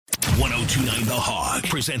1029 The Hog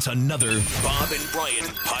presents another Bob and Brian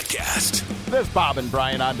podcast. This Bob and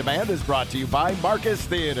Brian On Demand is brought to you by Marcus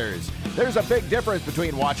Theaters. There's a big difference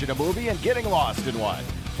between watching a movie and getting lost in one.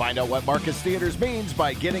 Find out what Marcus Theaters means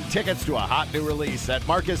by getting tickets to a hot new release at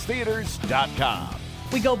marcustheaters.com.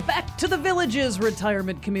 We go back to the Villages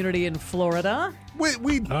retirement community in Florida.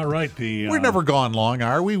 All right, We're never gone long,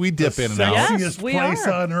 are we? We dip in and out. Yes, sexiest we place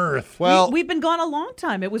are. on earth. Well, We've been gone a long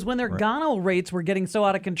time. It was when their gonorrhea rates were getting so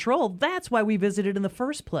out of control. That's why we visited in the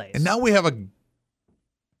first place. and now we have a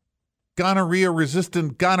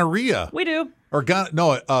gonorrhea-resistant gonorrhea. We do. Or And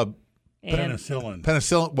Penicillin.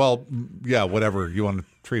 penicillin. Well, yeah, whatever you want to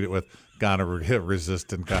treat it with.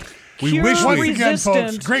 Gonorrhea-resistant. We Cure wish Once we... again, folks,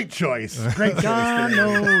 resistant. great choice. Great choice.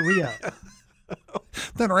 gonorrhea.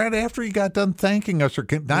 Then right after he got done thanking us, or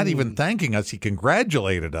not even thanking us, he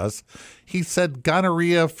congratulated us. He said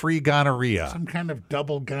gonorrhea-free gonorrhea. Some kind of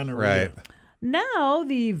double gonorrhea. Right. Now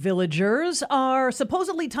the villagers are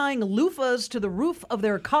supposedly tying loofahs to the roof of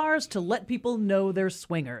their cars to let people know they're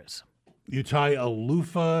swingers. You tie a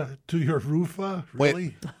loofah to your roofa?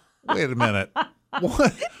 Really? Wait a minute.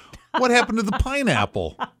 What happened to the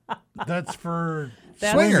pineapple? That's for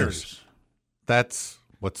Swingers. That's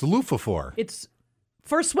what's the loofah for? It's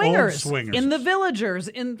for swingers, swingers. in the villagers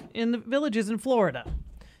in the villages in Florida.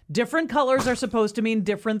 Different colors are supposed to mean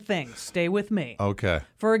different things. Stay with me. Okay.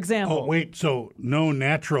 For example, Oh, wait. So no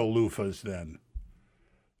natural loofahs then?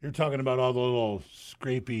 You're talking about all the little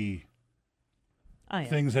scrapey I am.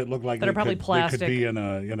 things that look like That are probably they plastic. could be in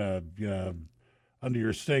a under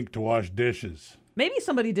your sink to wash dishes. Maybe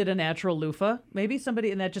somebody did a natural loofah. Maybe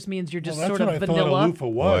somebody, and that just means you're just Well, that's sort what of I vanilla. thought a loofah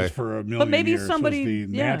was Boy. for a million maybe years. somebody-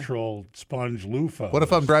 was the yeah. natural sponge loofah. What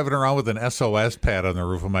if I'm driving around with an SOS pad on the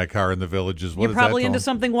roof of my car in the villages? What You're is probably that into called?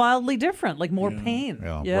 something wildly different, like more pain.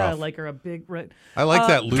 Yeah, rough. like or a big. I like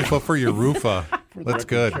that loofah for your roofa. That's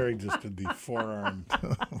good. Carry just in the forearm.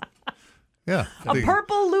 Yeah. A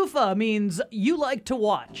purple loofah means you like to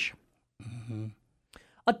watch. Mm-hmm.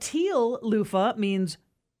 A teal loofah means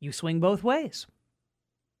you swing both ways.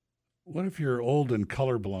 What if you're old and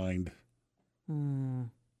colorblind?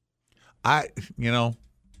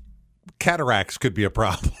 Cataracts could be a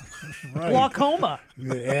problem. Right. Glaucoma. You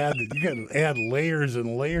got to add layers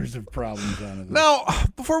and layers of problems on it. Now,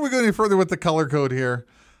 before we go any further with the color code here,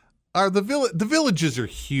 the villages are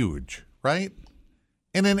huge, right?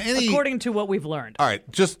 And in any According to what we've learned. all right,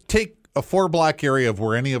 just take a 4-block area of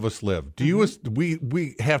where any of us live. Do you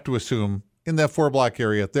we have to assume in that 4-block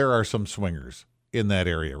area there are some swingers in that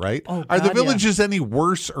area, right? Oh, are the God, villages any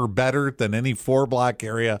worse or better than any 4-block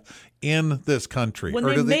area in this country? When Or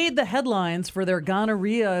they do made the headlines for their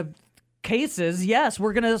gonorrhea cases, yes,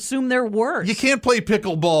 we're going to assume they're worse. You can't play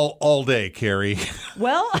pickleball all day, Carrie.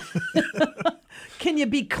 Well, can you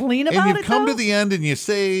be clean about And it, you come though? to the end and you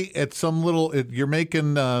say at some little, you're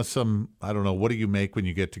making some, I don't know, what do you make when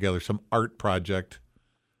you get together? Some art project.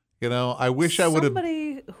 You know, I wish I would have.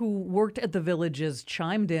 Somebody who worked at the villages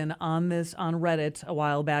chimed in on this on Reddit a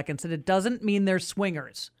while back and said it doesn't mean they're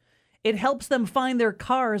swingers. It helps them find their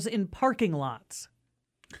cars in parking lots.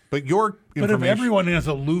 But your But if information. everyone has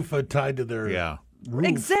a loofah tied to their Yeah. roof,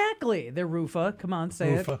 Exactly. They're Rufa. Come on,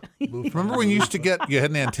 say loofah, it. loofah. Remember when you used to you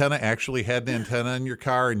had an antenna, actually had an antenna in your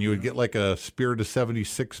car, and you would get like a Spirit of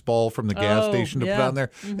 76 ball from the gas Oh, station to put yeah. on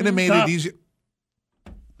there, and it made Stop. it easy.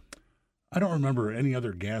 I don't remember any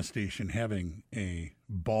other gas station having a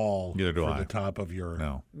ball Neither do for I. the top of your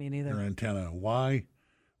No. Me your neither. antenna. Why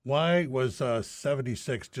was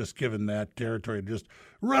 76 just given that territory to just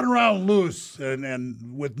run around loose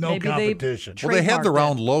and with no Maybe they competition? tra- Well, they had the Trademarked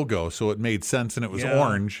round logo, so it made sense, and it was Yeah,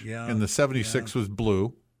 orange, yeah, and the 76 was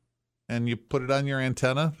blue, and you put it on your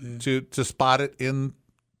antenna to spot it in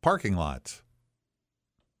parking lots.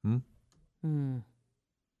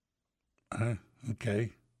 Okay.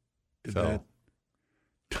 Did So-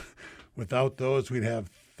 that, without those, we'd have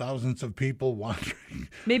thousands of people wandering.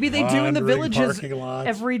 Maybe they do in the wandering villages parking lots.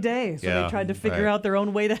 every day. So Yeah, they tried to figure right. out their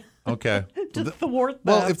own way to, Okay. to thwart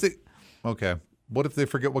that. Well, what if they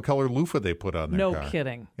forget what color loofah they put on their no car?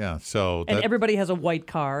 kidding. Yeah, so And that, everybody has a white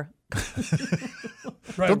car.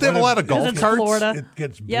 Right, don't they have what a lot if of golf it's carts? Florida. It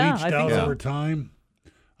gets bleached Yeah, I think out so. over time.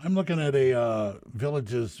 I'm looking at a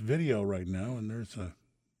Villages video right now, and there's a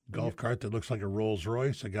golf cart that looks like a Rolls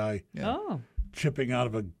Royce. A guy Yeah. Oh. chipping out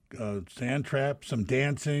of a sand trap, some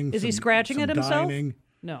dancing. Is he some- scratching some it himself? dining.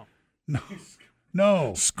 No.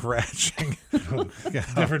 No, Scratching.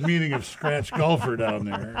 different meaning of scratch golfer down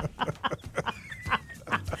there.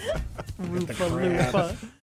 Rufa, Lufa.